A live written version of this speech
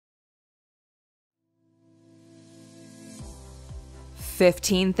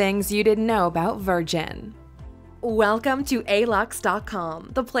15 Things You Didn't Know About Virgin. Welcome to Alux.com,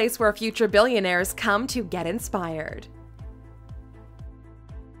 the place where future billionaires come to get inspired.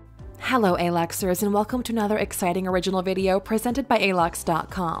 Hello Aluxers, and welcome to another exciting original video presented by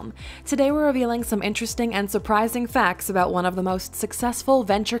Alux.com. Today we're revealing some interesting and surprising facts about one of the most successful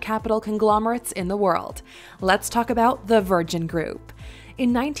venture capital conglomerates in the world. Let's talk about the Virgin Group.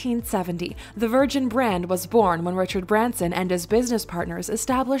 In 1970, the Virgin brand was born when Richard Branson and his business partners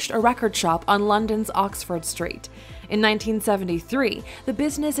established a record shop on London's Oxford Street. In 1973, the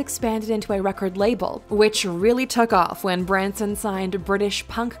business expanded into a record label, which really took off when Branson signed British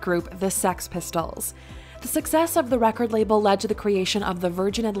punk group the Sex Pistols. The success of the record label led to the creation of the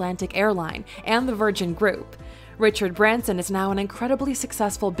Virgin Atlantic airline and the Virgin Group. Richard Branson is now an incredibly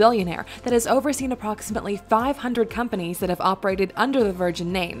successful billionaire that has overseen approximately 500 companies that have operated under the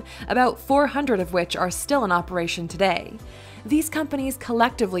Virgin name, about 400 of which are still in operation today. These companies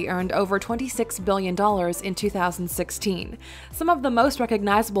collectively earned over $26 billion in 2016. Some of the most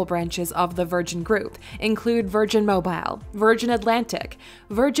recognizable branches of the Virgin Group include Virgin Mobile, Virgin Atlantic,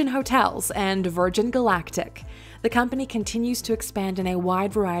 Virgin Hotels, and Virgin Galactic. The company continues to expand in a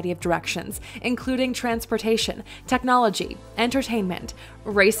wide variety of directions, including transportation, technology, entertainment,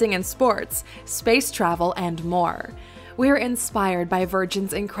 racing and sports, space travel, and more. We're inspired by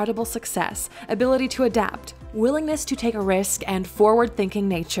Virgin's incredible success, ability to adapt, willingness to take a risk, and forward-thinking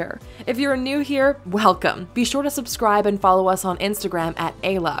nature. If you're new here, welcome. Be sure to subscribe and follow us on Instagram at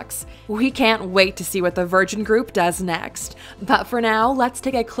Alux. We can't wait to see what the Virgin Group does next. But for now, let's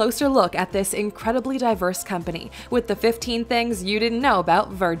take a closer look at this incredibly diverse company with the 15 things you didn't know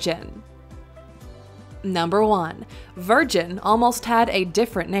about Virgin. Number 1. Virgin almost had a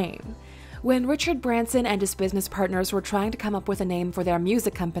different name. When Richard Branson and his business partners were trying to come up with a name for their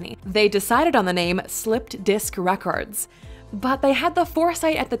music company, they decided on the name Slipped Disc Records. But they had the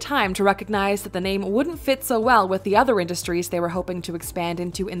foresight at the time to recognize that the name wouldn't fit so well with the other industries they were hoping to expand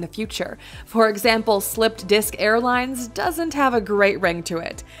into in the future. For example, Slipped Disc Airlines doesn't have a great ring to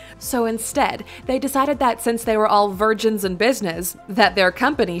it. So instead, they decided that since they were all virgins in business, that their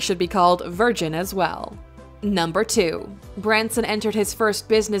company should be called Virgin as well. Number 2. Branson entered his first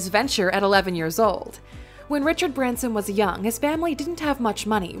business venture at 11 years old. When Richard Branson was young, his family didn't have much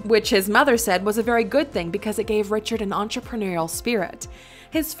money, which his mother said was a very good thing because it gave Richard an entrepreneurial spirit.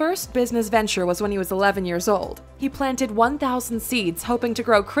 His first business venture was when he was 11 years old. He planted 1,000 seeds hoping to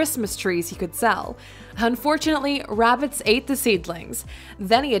grow Christmas trees he could sell. Unfortunately, rabbits ate the seedlings.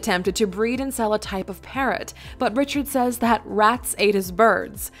 Then he attempted to breed and sell a type of parrot, but Richard says that rats ate his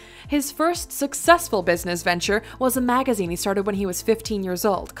birds. His first successful business venture was a magazine he started when he was 15 years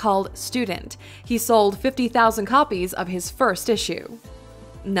old, called Student. He sold 50,000 copies of his first issue.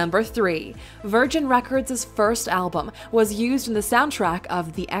 Number 3. Virgin Records' first album was used in the soundtrack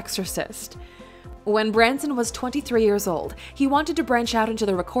of The Exorcist. When Branson was 23 years old, he wanted to branch out into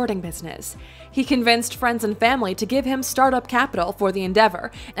the recording business. He convinced friends and family to give him startup capital for the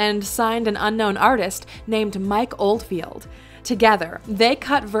endeavor and signed an unknown artist named Mike Oldfield. Together, they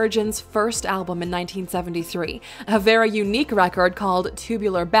cut Virgin's first album in 1973, a very unique record called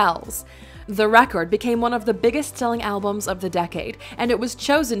Tubular Bells. The record became one of the biggest-selling albums of the decade, and it was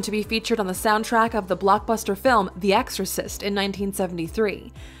chosen to be featured on the soundtrack of the blockbuster film The Exorcist in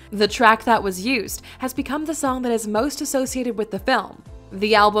 1973. The track that was used has become the song that is most associated with the film.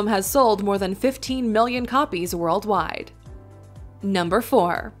 The album has sold more than 15 million copies worldwide. Number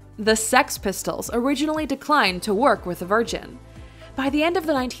 4. The Sex Pistols originally declined to work with Virgin. By the end of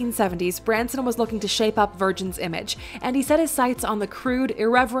the 1970s, Branson was looking to shape up Virgin's image, and he set his sights on the crude,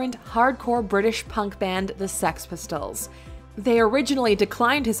 irreverent, hardcore British punk band the Sex Pistols. They originally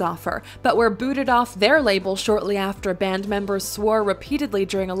declined his offer, but were booted off their label shortly after band members swore repeatedly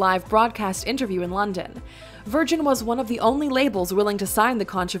during a live broadcast interview in London. Virgin was one of the only labels willing to sign the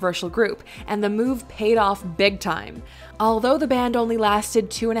controversial group, and the move paid off big time. Although the band only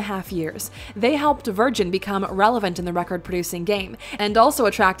lasted 2.5 years, they helped Virgin become relevant in the record-producing game, and also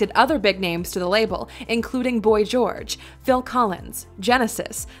attracted other big names to the label, including Boy George, Phil Collins,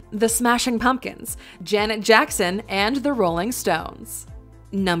 Genesis, The Smashing Pumpkins, Janet Jackson, and the Rolling Stones.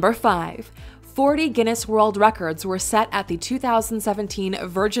 Number 5. 40 Guinness World Records were set at the 2017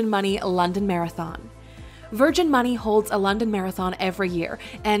 Virgin Money London Marathon. Virgin Money holds a London Marathon every year,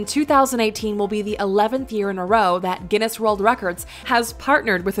 and 2018 will be the 11th year in a row that Guinness World Records has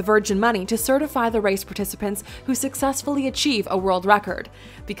partnered with Virgin Money to certify the race participants who successfully achieve a world record.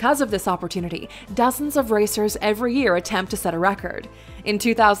 Because of this opportunity, dozens of racers every year attempt to set a record. In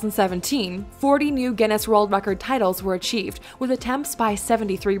 2017, 40 new Guinness World Record titles were achieved with attempts by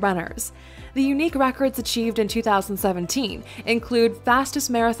 73 runners. The unique records achieved in 2017 include fastest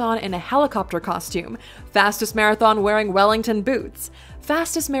marathon in a helicopter costume, fastest marathon wearing Wellington boots,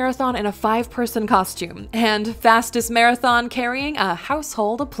 fastest marathon in a 5-person costume, and fastest marathon carrying a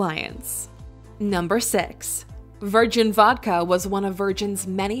household appliance. Number 6. Virgin vodka was one of Virgin's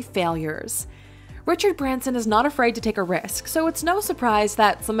many failures. Richard Branson is not afraid to take a risk, so it's no surprise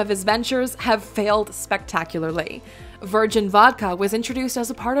that some of his ventures have failed spectacularly. Virgin vodka was introduced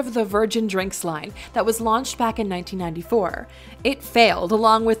as a part of the Virgin Drinks line that was launched back in 1994. It failed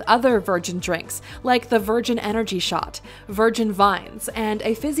along with other Virgin drinks, like the Virgin Energy Shot, Virgin Vines, and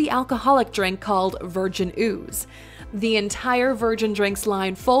a fizzy alcoholic drink called Virgin Ooze. The entire Virgin Drinks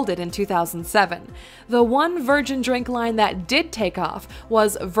line folded in 2007. The one Virgin drink line that did take off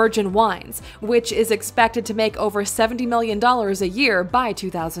was Virgin Wines, which is expected to make over $70 million a year by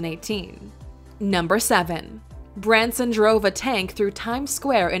 2018. Number 7. Branson drove a tank through Times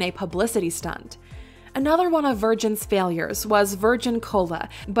Square in a publicity stunt. Another one of Virgin's failures was Virgin Cola,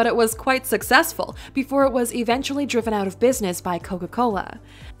 but it was quite successful before it was eventually driven out of business by Coca-Cola.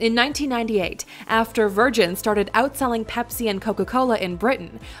 In 1998, after Virgin started outselling Pepsi and Coca-Cola in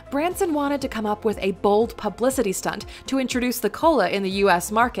Britain, Branson wanted to come up with a bold publicity stunt to introduce the cola in the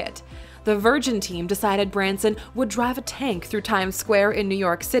US market. The Virgin team decided Branson would drive a tank through Times Square in New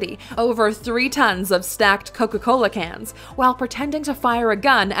York City, over 3 tons of stacked Coca-Cola cans, while pretending to fire a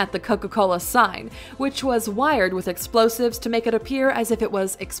gun at the Coca-Cola sign, which was wired with explosives to make it appear as if it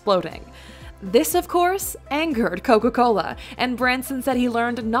was exploding. This, of course, angered Coca-Cola, and Branson said he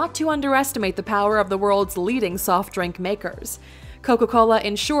learned not to underestimate the power of the world's leading soft drink makers. Coca-Cola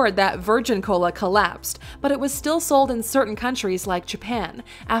ensured that Virgin Cola collapsed, but it was still sold in certain countries like Japan,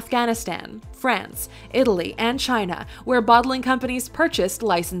 Afghanistan, France, Italy, and China, where bottling companies purchased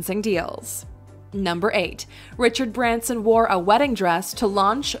licensing deals. Number 8. Richard Branson wore a wedding dress to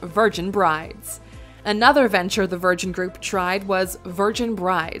launch Virgin Brides. Another venture the Virgin Group tried was Virgin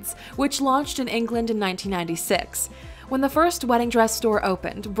Brides, which launched in England in 1996. When the first wedding dress store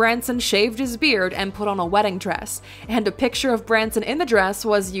opened, Branson shaved his beard and put on a wedding dress, and a picture of Branson in the dress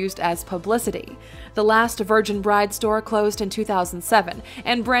was used as publicity. The last Virgin Bride store closed in 2007,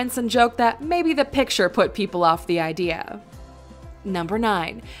 and Branson joked that maybe the picture put people off the idea. Number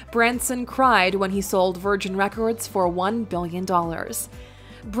 9. Branson cried when he sold Virgin Records for $1 billion.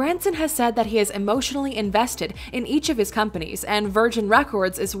 Branson has said that he is emotionally invested in each of his companies, and Virgin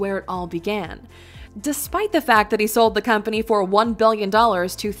Records is where it all began. Despite the fact that he sold the company for $1 billion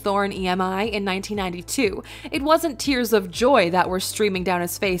to Thorn EMI in 1992, it wasn't tears of joy that were streaming down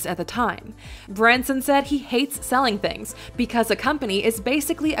his face at the time. Branson said he hates selling things because a company is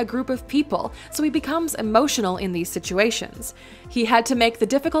basically a group of people, so he becomes emotional in these situations. He had to make the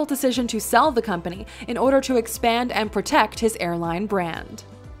difficult decision to sell the company in order to expand and protect his airline brand.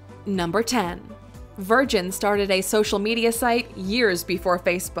 Number 10. Virgin started a social media site years before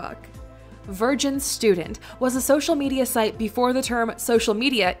Facebook. Virgin Student was a social media site before the term social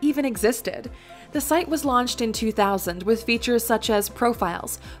media even existed. The site was launched in 2000 with features such as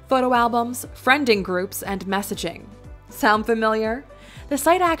profiles, photo albums, friending groups, and messaging. Sound familiar? The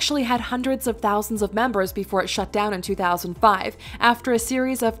site actually had hundreds of thousands of members before it shut down in 2005 after a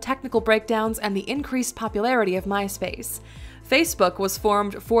series of technical breakdowns and the increased popularity of MySpace. Facebook was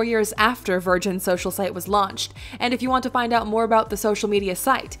formed 4 years after Virgin's social site was launched, and if you want to find out more about the social media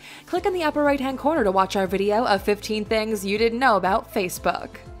site, click in the upper right-hand corner to watch our video of 15 things you didn't know about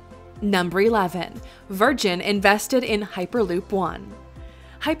Facebook. Number 11. Virgin invested in Hyperloop One.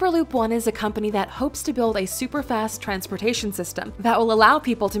 Hyperloop One is a company that hopes to build a super-fast transportation system that will allow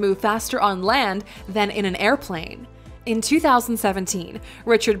people to move faster on land than in an airplane. In 2017,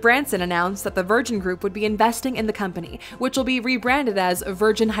 Richard Branson announced that the Virgin Group would be investing in the company, which will be rebranded as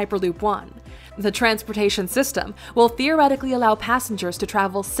Virgin Hyperloop One. The transportation system will theoretically allow passengers to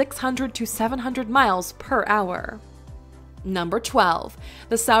travel 600 to 700 miles per hour. Number 12.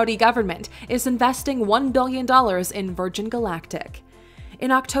 The Saudi government is investing $1 billion in Virgin Galactic. In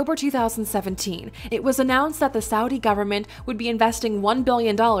October 2017, it was announced that the Saudi government would be investing $1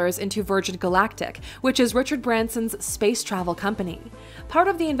 billion into Virgin Galactic, which is Richard Branson's space travel company. Part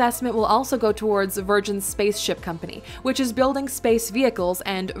of the investment will also go towards Virgin's spaceship company, which is building space vehicles,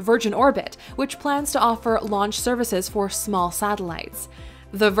 and Virgin Orbit, which plans to offer launch services for small satellites.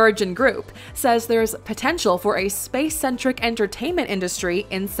 The Virgin Group says there's potential for a space-centric entertainment industry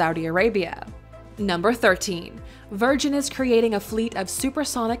in Saudi Arabia. Number 13. Virgin is creating a fleet of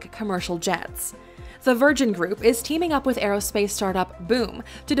supersonic commercial jets. The Virgin Group is teaming up with aerospace startup Boom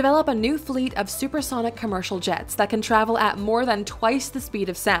to develop a new fleet of supersonic commercial jets that can travel at more than twice the speed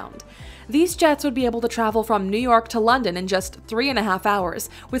of sound. These jets would be able to travel from New York to London in just 3.5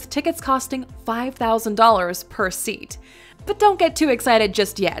 hours, with tickets costing $5,000 per seat. But don't get too excited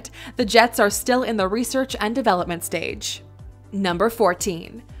just yet. The jets are still in the research and development stage. Number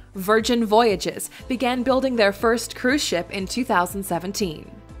 14. Virgin Voyages began building their first cruise ship in 2017.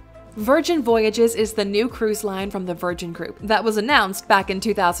 Virgin Voyages is the new cruise line from the Virgin Group that was announced back in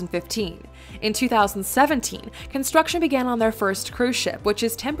 2015. In 2017, construction began on their first cruise ship, which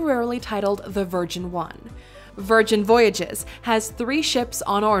is temporarily titled the Virgin One. Virgin Voyages has 3 ships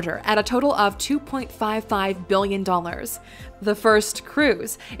on order at a total of $2.55 billion. The first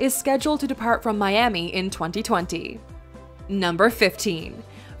cruise is scheduled to depart from Miami in 2020. Number 15.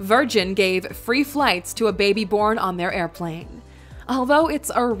 Virgin gave free flights to a baby born on their airplane. Although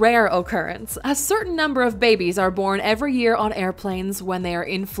it's a rare occurrence, a certain number of babies are born every year on airplanes when they are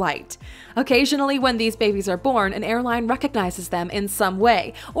in flight. Occasionally, when these babies are born, an airline recognizes them in some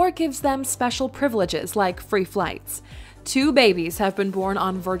way or gives them special privileges like free flights. 2 babies have been born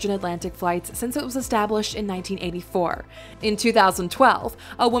on Virgin Atlantic flights since it was established in 1984. In 2012,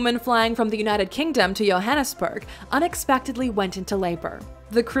 a woman flying from the United Kingdom to Johannesburg unexpectedly went into labor.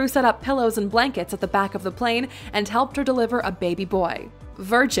 The crew set up pillows and blankets at the back of the plane and helped her deliver a baby boy.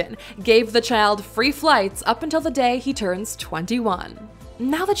 Virgin gave the child free flights up until the day he turns 21.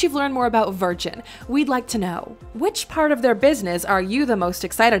 Now that you've learned more about Virgin, we'd like to know, which part of their business are you the most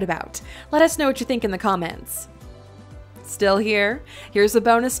excited about? Let us know what you think in the comments. Still here? Here's a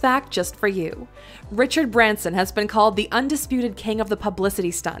bonus fact just for you. Richard Branson has been called the undisputed king of the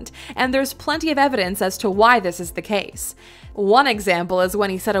publicity stunt, and there's plenty of evidence as to why this is the case. One example is when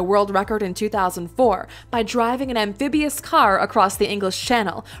he set a world record in 2004 by driving an amphibious car across the English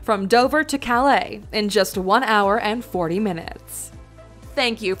Channel from Dover to Calais in just 1 hour and 40 minutes.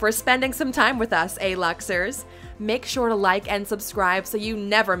 Thank you for spending some time with us, Aluxers. Make sure to like and subscribe so you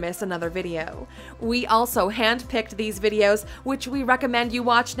never miss another video. We also handpicked these videos, which we recommend you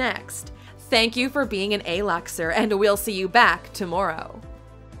watch next. Thank you for being an Aluxer, and we'll see you back tomorrow.